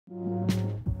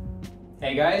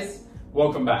Hey guys,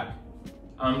 welcome back.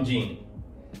 I'm Gene.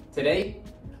 Today,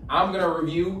 I'm gonna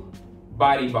review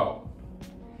BodyBow.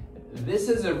 This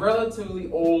is a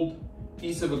relatively old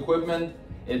piece of equipment.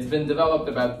 It's been developed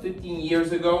about 15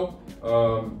 years ago,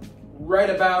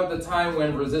 right about the time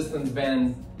when resistance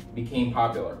bands became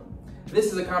popular.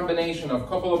 This is a combination of a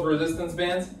couple of resistance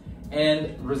bands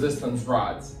and resistance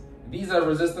rods. These are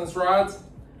resistance rods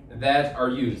that are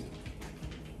used.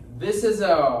 This is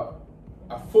a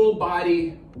full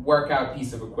body workout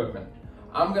piece of equipment.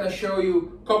 I'm gonna show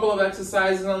you a couple of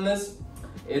exercises on this.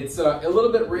 It's a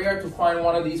little bit rare to find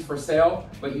one of these for sale,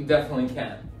 but you definitely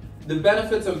can. The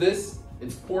benefits of this,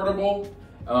 it's portable.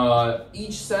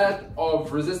 Each set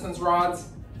of resistance rods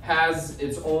has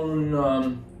its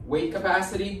own weight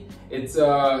capacity. It's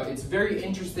very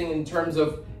interesting in terms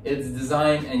of its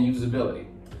design and usability.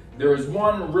 There is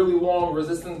one really long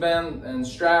resistance band and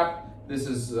strap. This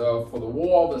is for the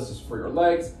wall, this is for your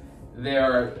legs.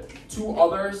 There are two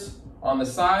others on the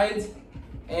sides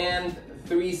and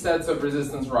 3 sets of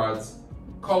resistance rods,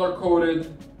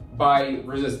 color-coded by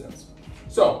resistance.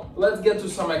 So let's get to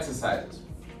some exercises.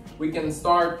 We can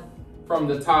start from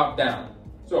the top down.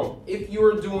 So if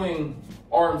you're doing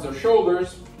arms or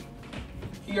shoulders,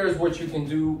 here's what you can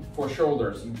do for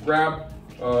shoulders. You grab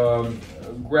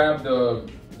the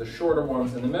shorter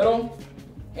ones in the middle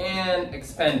and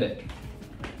expand it.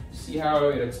 See how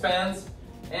it expands?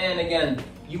 And again,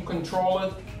 you control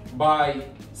it by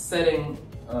setting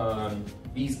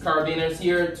these carabiners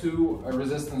here to a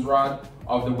resistance rod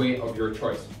of the weight of your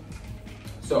choice.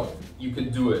 So you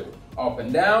could do it up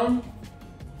and down,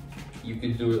 you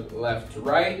could do it left to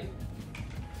right,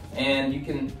 and you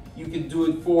could do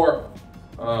it for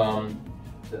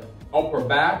the upper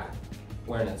back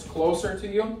when it's closer to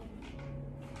you.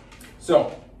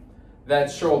 So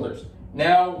that's shoulders.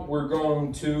 Now we're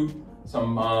going to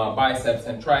some biceps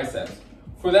and triceps.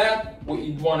 For that, what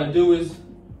you'd want to do is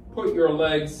put your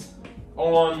legs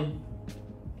on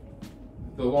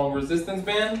the long resistance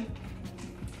band,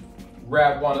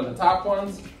 grab one of the top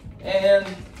ones, and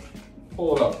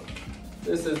pull it up.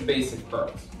 This is basic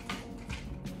curls.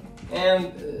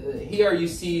 And here you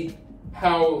see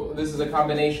how this is a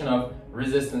combination of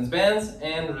resistance bands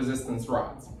and resistance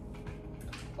rods.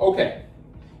 Okay,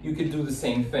 you could do the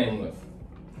same thing with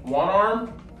one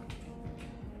arm,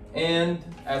 and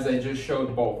as I just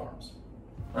showed, both arms.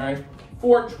 All right,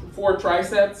 for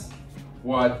triceps,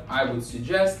 what I would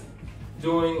suggest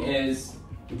doing is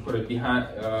you put it behind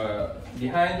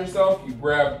yourself. You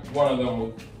grab one of them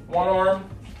with one arm,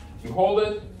 you hold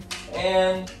it,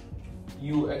 and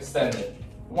you extend it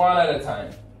one at a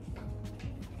time.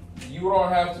 You don't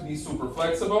have to be super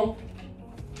flexible.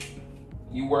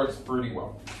 It works pretty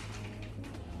well.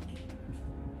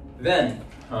 Then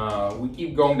we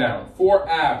keep going down. For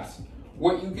abs,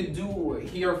 what you could do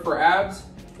here for abs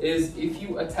is if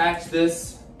you attach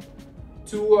this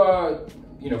to,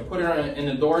 put it in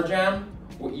a door jamb,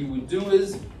 what you would do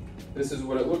is, this is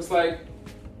what it looks like.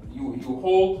 You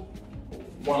hold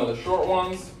one of the short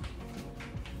ones.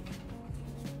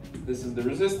 This is the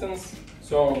resistance.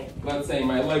 So let's say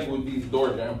my leg would be the door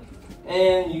jamb,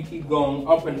 and you keep going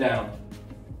up and down.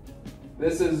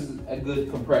 This is a good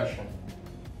compression.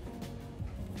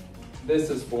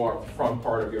 This is for front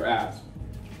part of your abs.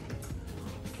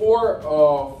 For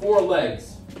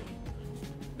legs,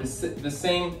 the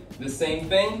same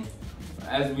thing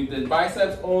as we did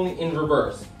biceps, only in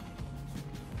reverse.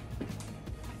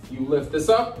 You lift this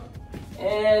up,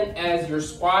 and as you're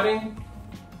squatting,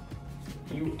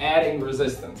 you adding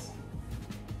resistance.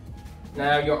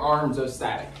 Now your arms are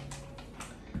static.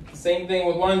 Same thing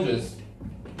with lunges.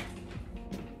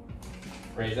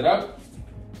 Raise it up,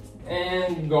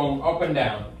 and going up and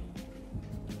down.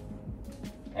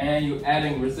 And you're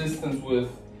adding resistance with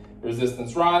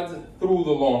resistance rods through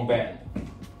the long band.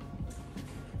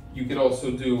 You could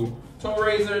also do toe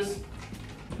raisers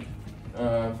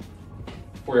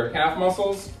for your calf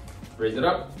muscles. Raise it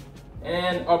up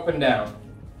and up and down.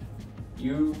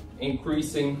 You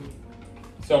increasing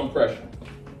some pressure.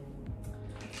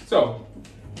 So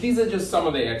these are just some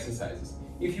of the exercises.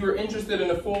 If you're interested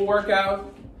in a full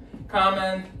workout,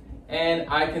 comment, and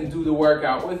I can do the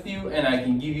workout with you, and I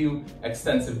can give you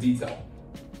extensive detail.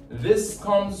 This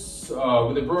comes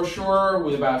with a brochure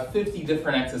with about 50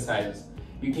 different exercises.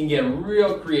 You can get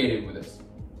real creative with this.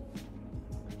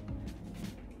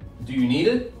 Do you need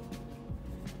it?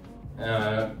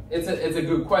 It's a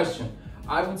good question.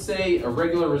 I would say a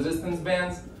regular resistance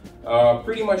bands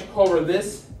pretty much cover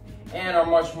this and are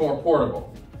much more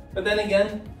portable. But then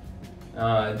again,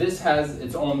 this has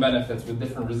its own benefits with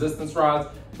different resistance rods,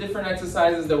 different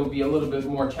exercises that would be a little bit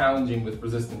more challenging with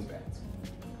resistance bands.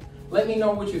 Let me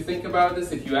know what you think about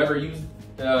this if you ever used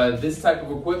this type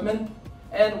of equipment,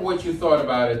 and what you thought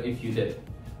about it if you did.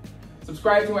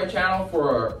 Subscribe to my channel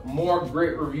for more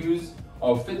great reviews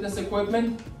of fitness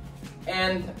equipment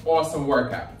and awesome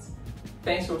workouts.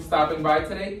 Thanks for stopping by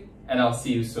today, and I'll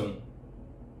see you soon.